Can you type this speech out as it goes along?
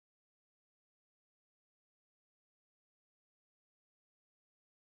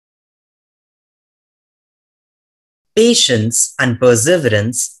Patience and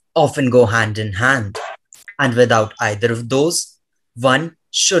perseverance often go hand in hand, and without either of those, one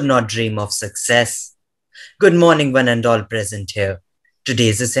should not dream of success. Good morning, one and all present here.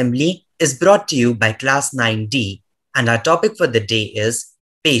 Today's assembly is brought to you by Class 9D, and our topic for the day is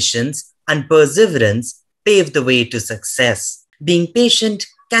Patience and Perseverance Pave the Way to Success. Being patient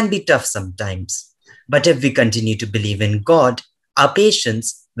can be tough sometimes, but if we continue to believe in God, our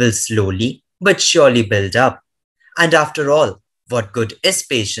patience will slowly but surely build up. And after all, what good is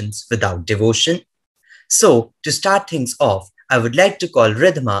patience without devotion? So, to start things off, I would like to call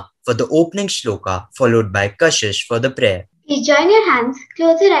Ridhma for the opening shloka, followed by Kashish for the prayer. Please join your hands,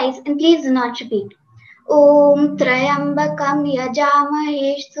 close your eyes, and please do not repeat. Om Trayambakam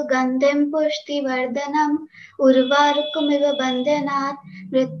Yajamahe Sugandhim Pushtivardhanam Urvarukumiva Bandhanat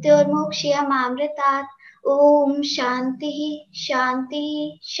Mrityormokshiyamamritat Om Shantihi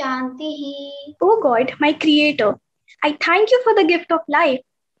Shantihi Shantihi. O God, my Creator, I thank you for the gift of life,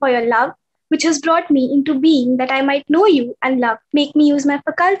 for your love, which has brought me into being that I might know you and love. Make me use my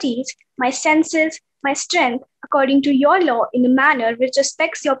faculties, my senses, my strength, according to your law in a manner which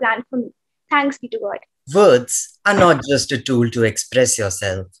respects your plan for me. Thanks be to God. Words are not just a tool to express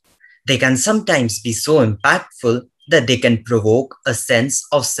yourself. They can sometimes be so impactful that they can provoke a sense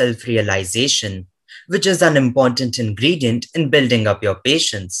of self-realization, which is an important ingredient in building up your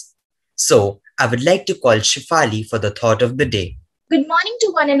patience. So, I would like to call Shifali for the thought of the day. Good morning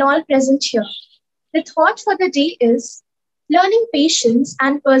to one and all present here. The thought for the day is learning patience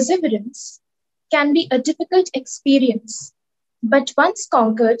and perseverance can be a difficult experience, but once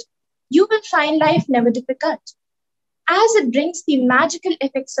conquered, you will find life never difficult, as it brings the magical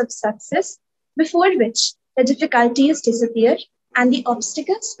effects of success before which the difficulties disappear and the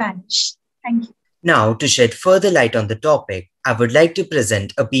obstacles vanish. Thank you. Now, to shed further light on the topic, I would like to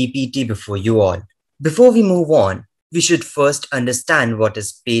present a PPT before you all. Before we move on, we should first understand what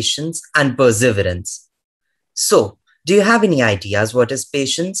is patience and perseverance. So, do you have any ideas what is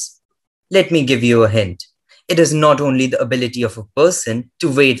patience? Let me give you a hint. It is not only the ability of a person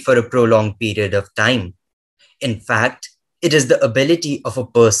to wait for a prolonged period of time. In fact, it is the ability of a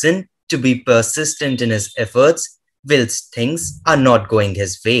person to be persistent in his efforts whilst things are not going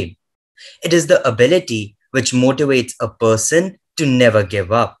his way. It is the ability which motivates a person to never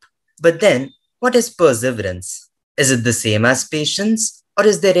give up. But then, what is perseverance? Is it the same as patience, or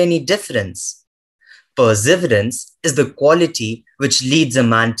is there any difference? Perseverance is the quality which leads a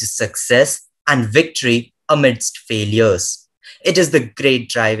man to success and victory amidst failures. It is the great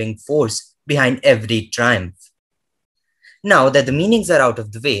driving force behind every triumph. Now that the meanings are out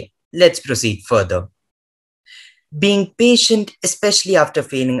of the way, let's proceed further. Being patient, especially after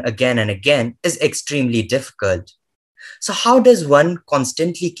failing again and again, is extremely difficult. So how does one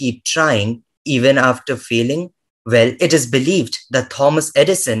constantly keep trying even after failing? Well, it is believed that Thomas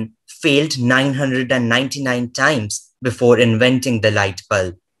Edison failed 999 times before inventing the light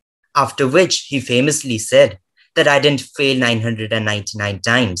bulb, after which he famously said that I didn't fail 999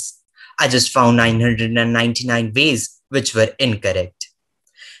 times. I just found 999 ways which were incorrect.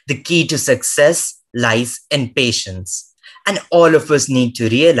 The key to success lies in patience, and all of us need to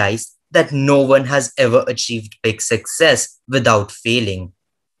realize that no one has ever achieved big success without failing.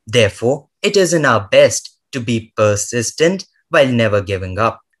 Therefore, it is in our best to be persistent while never giving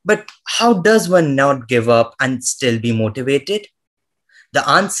up. But how does one not give up and still be motivated? The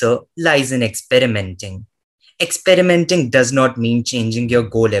answer lies in experimenting. Experimenting does not mean changing your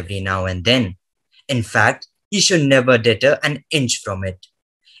goal every now and then. In fact, you should never deter an inch from it.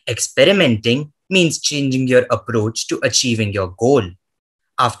 Experimenting means changing your approach to achieving your goal.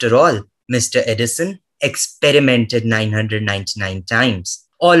 After all, Mr. Edison experimented 999 times.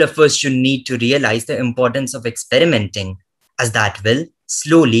 All of us should need to realize the importance of experimenting, as that will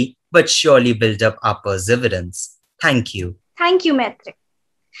slowly but surely build up our perseverance. Thank you. Thank you, Maitri.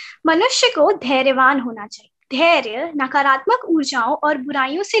 मनुष्य को धैर्यवान होना चाहिए। धैर्य नकारात्मक ऊर्जाओं और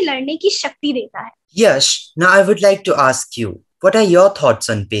बुराइयों से लड़ने की शक्ति देता है। Yash, now I would like to ask you, what are your thoughts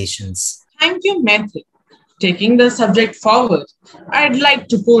on patience? Thank you, Maitri. Taking the subject forward, I'd like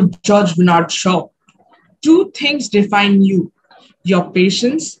to quote George Bernard Shaw. Two things define you: your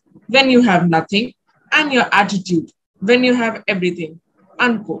patience when you have nothing, and your attitude when you have everything.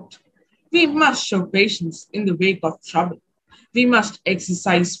 Unquote. We must show patience in the wake of trouble. We must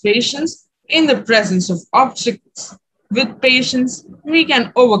exercise patience in the presence of obstacles. With patience, we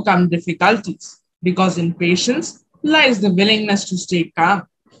can overcome difficulties, because in patience lies the willingness to stay calm,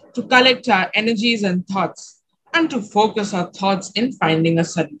 to collect our energies and thoughts, and to focus our thoughts in finding a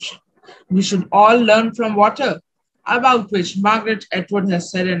solution. We should all learn from water, about which Margaret Atwood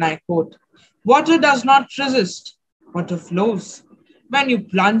has said, and I quote, "Water does not resist. Water flows. When you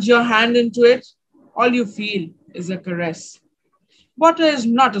plunge your hand into it, all you feel is a caress. Water is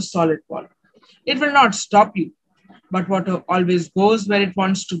not a solid ball. It will not stop you, but water always goes where it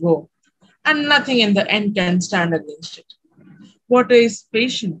wants to go, and nothing in the end can stand against it. Water is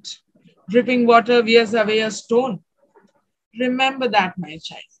patient. Dripping water wears away a stone. Remember that, my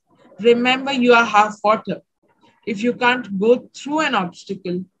child. Remember you are half water. If you can't go through an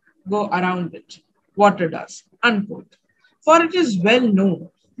obstacle, go around it. Water does. Unquote. For it is well known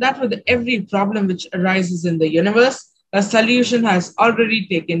that with every problem which arises in the universe, a solution has already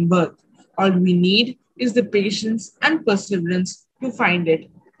taken birth. All we need is the patience and perseverance to find it.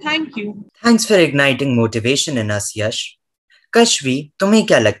 Thank you. Thanks for igniting motivation in us, Yash. Kashvi, तुम्हें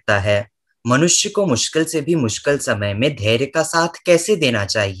क्या लगता है मनुष्य को मुश्किल से भी मुश्किल समय में धैर्य का साथ कैसे देना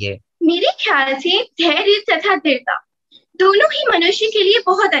चाहिए? मेरे ख्याल से धैर्य तथा दृढ़ता दोनों ही मनुष्य के लिए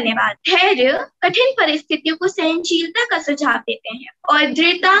बहुत धन्यवाद। धैर्य कठिन परिस्थितियों को सहनशीलता का सुझाव देते हैं और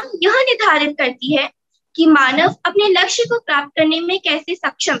दृढ़ता यह निर्धारित करती है कि मानव अपने लक्ष्य को प्राप्त करने में कैसे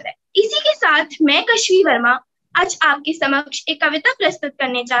सक्षम रहे। इसी के साथ मैं कश्वी वर्मा आज आपके समक्ष एक कविता प्रस्तुत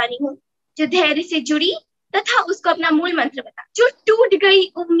करने जा रही हूँ जो धैर्य से जुड़ी तथा उसको अपना मूल मंत्र बता। जो टूट गई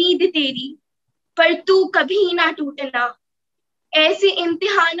उम्मीद तेरी पर तू कभी ना टूटना, ऐसे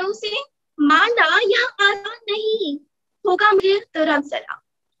इम्तिहानों से माना यह आसान नहीं होगा मुझे तो रब जरा।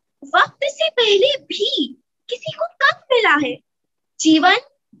 वक्त से पहले भी किसी को कब मिला है जीवन,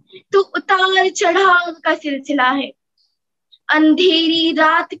 तो उतार चढ़ाव का सिलसिला है। अंधेरी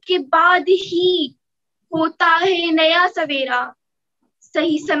रात के बाद ही होता है नया सवेरा,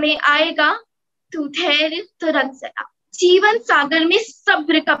 सही समय आएगा तू धैर्य तो रख जरा। जीवन सागर में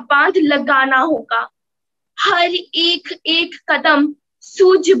सब्र का बांध लगाना होगा, हर एक एक कदम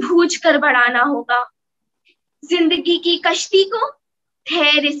सूझबूझ कर बढ़ाना होगा। जिंदगी की कश्ती को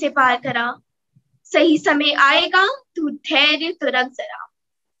धैर्य से पार करा, सही समय आएगा तू धैर्य तो रख जरा।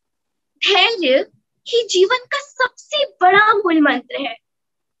 धैर्य ही जीवन का सबसे बड़ा मूल मंत्र है,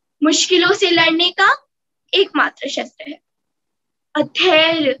 मुश्किलों से लड़ने का एकमात्र शस्त्र है।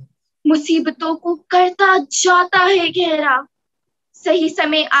 अधैर्य मुसीबतों को करता जाता है गहरा, सही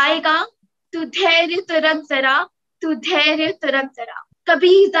समय आएगा तू धैर्य तो रख जरा, तू धैर्य तो रख जरा।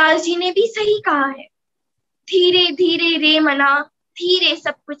 कबीरदास जी ने भी सही कहा है, धीरे धीरे रे मना धीरे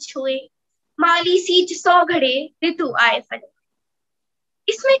सब कुछ हुए, माली सींच 100 घड़े ऋतु आए फले।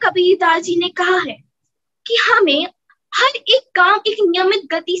 इसमें कबीरदास जी ने कहा है कि हमें हर एक काम एक नियमित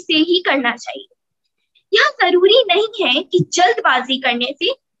गति से ही करना चाहिए। यह जरूरी नहीं है कि जल्दबाजी करने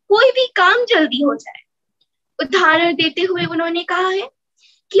से कोई भी काम जल्दी हो जाए। उदाहरण देते हुए उन्होंने कहा है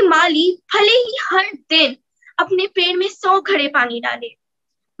कि माली भले ही हर दिन अपने पेड़ में 100 घड़े पानी डाले,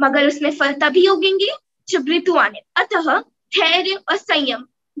 मगर उसमें फल तभी उगेंगे जब ऋतु आने। अतः धैर्य और संयम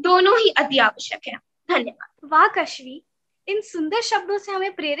दोनों ही अति आवश्यक है। धन्यवाद। वाह कश्वी, इन सुंदर शब्दों से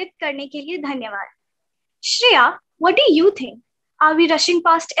हमें प्रेरित करने के लिए धन्यवाद। Shreya, what do you think? Are we rushing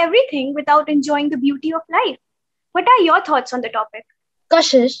past everything without enjoying the beauty of life? What are your thoughts on the topic?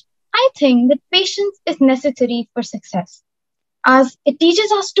 Kashish, I think that patience is necessary for success, as it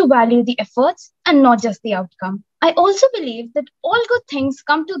teaches us to value the efforts and not just the outcome. I also believe that all good things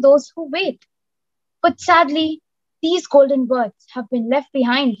come to those who wait. But sadly, these golden words have been left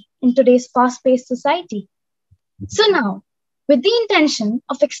behind in today's fast-paced society. So now, with the intention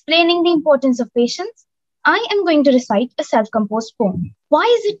of explaining the importance of patience, I am going to recite a self-composed poem. Why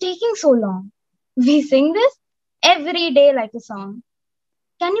is it taking so long? We sing this every day like a song.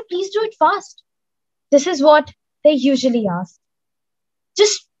 Can you please do it fast? This is what they usually ask.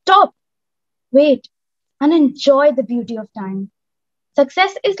 Just stop, wait, and enjoy the beauty of time.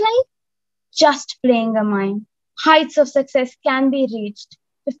 Success is like just playing a mime. Heights of success can be reached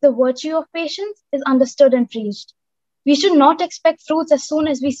if the virtue of patience is understood and preached. We should not expect fruits as soon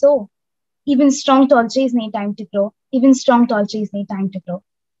as we sow. Even strong tall trees need time to grow. Even strong tall trees need time to grow.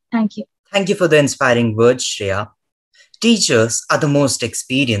 Thank you. Thank you for the inspiring words, Shreya. Teachers are the most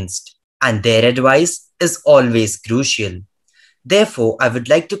experienced, and their advice is always crucial. Therefore, I would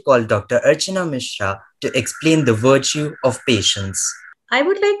like to call Dr. Archana Mishra to explain the virtue of patience. I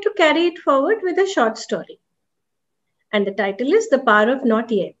would like to carry it forward with a short story. And the title is The Power of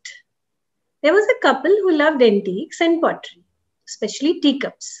Not Yet. There was a couple who loved antiques and pottery, especially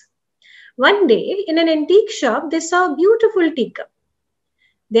teacups. One day, in an antique shop, they saw a beautiful teacup.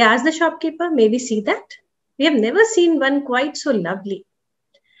 They asked the shopkeeper, "May we see that? We have never seen one quite so lovely."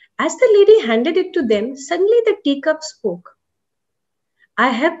 As the lady handed it to them, suddenly the teacup spoke. "I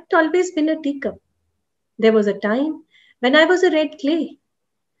haven't always been a teacup. There was a time when I was a red clay.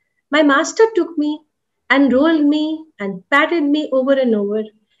 My master took me and rolled me and patted me over and over,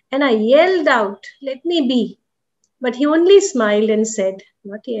 and I yelled out, 'Let me be.' But he only smiled and said,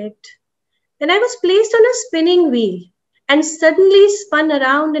 "Not yet." Then I was placed on a spinning wheel and suddenly spun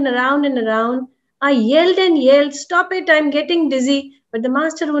around and around and around. I yelled and yelled, "Stop it, I'm getting dizzy." But the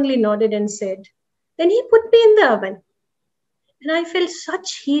master only nodded and said, then he put me in the oven. And I felt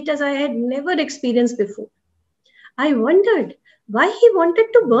such heat as I had never experienced before. I wondered why he wanted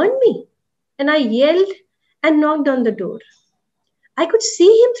to burn me. And I yelled and knocked on the door. I could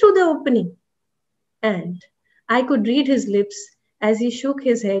see him through the opening. And I could read his lips as he shook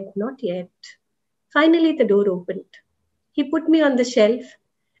his head, "Not yet." Finally, the door opened. He put me on the shelf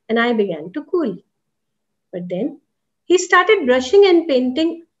and I began to cool. But then he started brushing and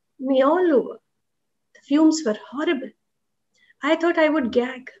painting me all over. The fumes were horrible. I thought I would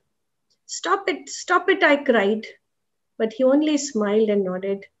gag. Stop it, I cried. But he only smiled and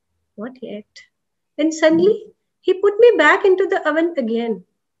nodded, "Not yet." Then suddenly, he put me back into the oven again.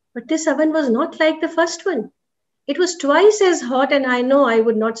 But this oven was not like the first one. It was twice as hot, and I know I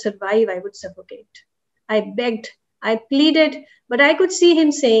would not survive, I would suffocate. I begged, I pleaded, but I could see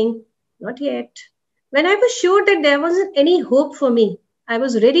him saying, "Not yet." When I was sure that there wasn't any hope for me, I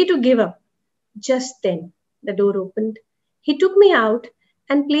was ready to give up. Just then, the door opened. He took me out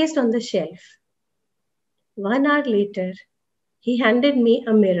and placed on the shelf. 1 hour later, he handed me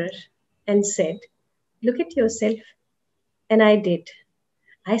a mirror and said, "Look at yourself." And I did.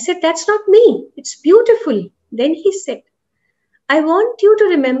 I said, "That's not me. It's beautiful." Then he said, "I want you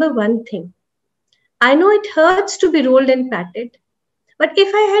to remember one thing. I know it hurts to be rolled and patted, but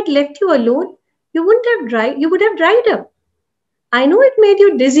if I had left you alone, you would have dried up. I know it made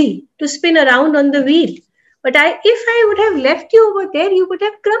you dizzy to spin around on the wheel, but if I would have left you over there, you would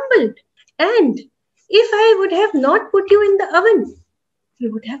have crumbled. And if I would have not put you in the oven,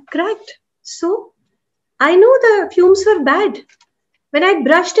 you would have cracked. So I know the fumes were bad when I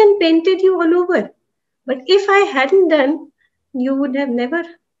brushed and painted you all over. But if I hadn't done, you would have never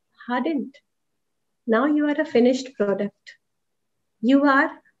hardened. Now you are a finished product. You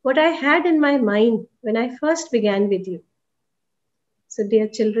are what I had in my mind when I first began with you." So, dear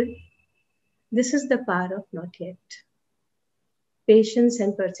children, this is the power of not yet. Patience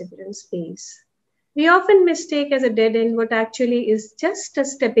and perseverance pays. We often mistake as a dead end what actually is just a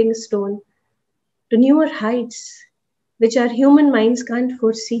stepping stone to newer heights, which our human minds can't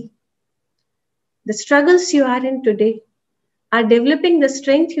foresee. The struggles you are in today are developing the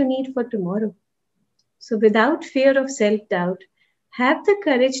strength you need for tomorrow. So without fear of self-doubt, have the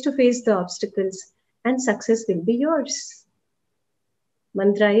courage to face the obstacles and success will be yours.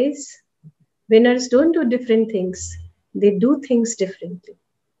 Mantra is, winners don't do different things. They do things differently.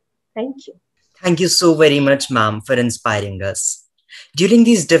 Thank you. Thank you so very much, ma'am, for inspiring us. During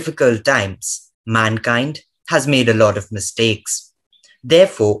these difficult times, mankind has made a lot of mistakes.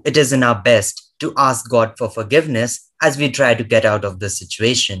 Therefore, it is in our best to ask God for forgiveness as we try to get out of the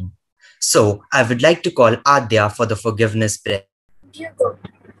situation. So, I would like to call Adya for the forgiveness prayer. Dear God,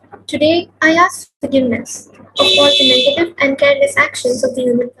 today I ask forgiveness of all the negative and careless actions of the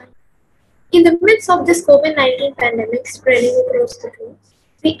humankind. In the midst of this COVID-19 pandemic spreading across the globe,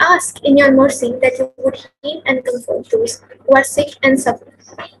 we ask in your mercy that you would heal and comfort those who are sick and suffering.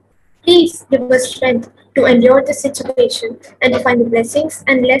 Please give us strength to endure the situation and to find the blessings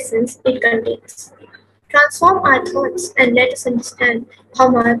and lessons it contains. Transform our thoughts and let us understand how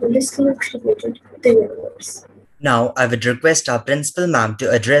marvelously you created the universe. Now, I would request our principal ma'am to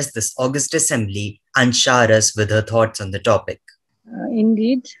address this August assembly and shower us with her thoughts on the topic.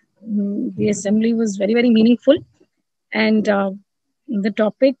 Indeed, the assembly was very, very meaningful. And the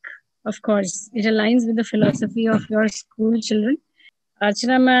topic, of course, it aligns with the philosophy of your school children.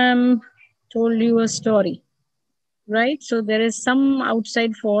 Archana ma'am told you a story, right? So there is some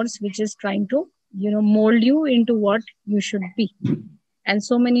outside force which is trying to, mold you into what you should be. And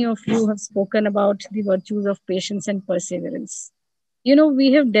so many of you have spoken about the virtues of patience and perseverance.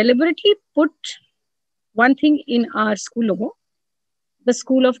 We have deliberately put one thing in our school logo, the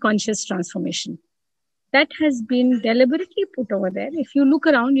School of Conscious Transformation. That has been deliberately put over there. If you look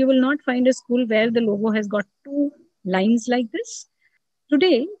around, you will not find a school where the logo has got two lines like this.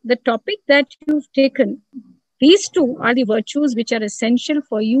 Today, the topic that you've taken, these two are the virtues which are essential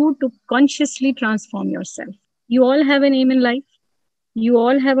for you to consciously transform yourself. You all have an aim in life. You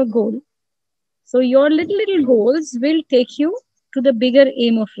all have a goal. So your little goals will take you to the bigger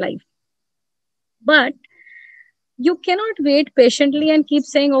aim of life. But you cannot wait patiently and keep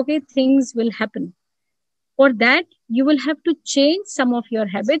saying, okay, things will happen. For that, you will have to change some of your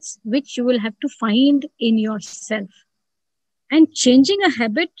habits, which you will have to find in yourself. And changing a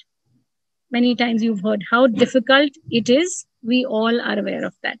habit, many times you've heard how difficult it is. We all are aware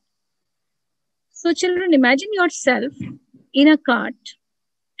of that. So children, imagine yourself in a cart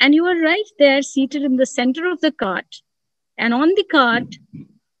and you are right there seated in the center of the cart. And on the cart,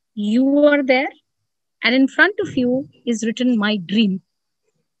 you are there and in front of you is written my dream.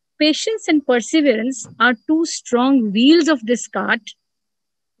 Patience and perseverance are two strong wheels of this cart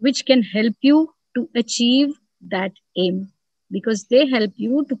which can help you to achieve that aim because they help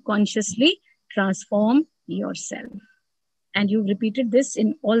you to consciously transform yourself. And you've repeated this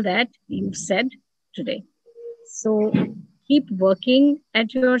in all that you've said today. So keep working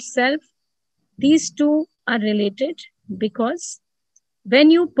at yourself. These two are related because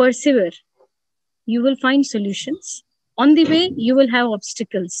when you persevere, you will find solutions. On the way, you will have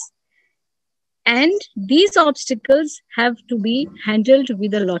obstacles. And these obstacles have to be handled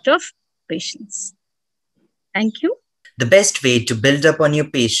with a lot of patience. Thank you. The best way to build up on your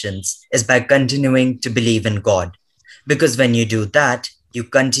patience is by continuing to believe in God. Because when you do that, you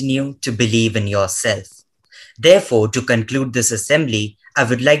continue to believe in yourself. Therefore, to conclude this assembly, I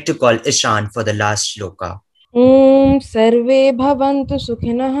would like to call Ishan for the last shloka. Om Sarve Bhavantu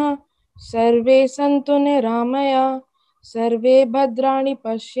Sukhinah Sarve Santu Niramaya Sarve Bhadrani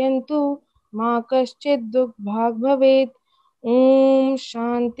Pashyantu Ma Kaschid Dukh Bhag Bhavet. Om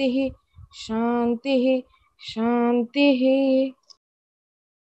Shantihi Shantihi Shantihi.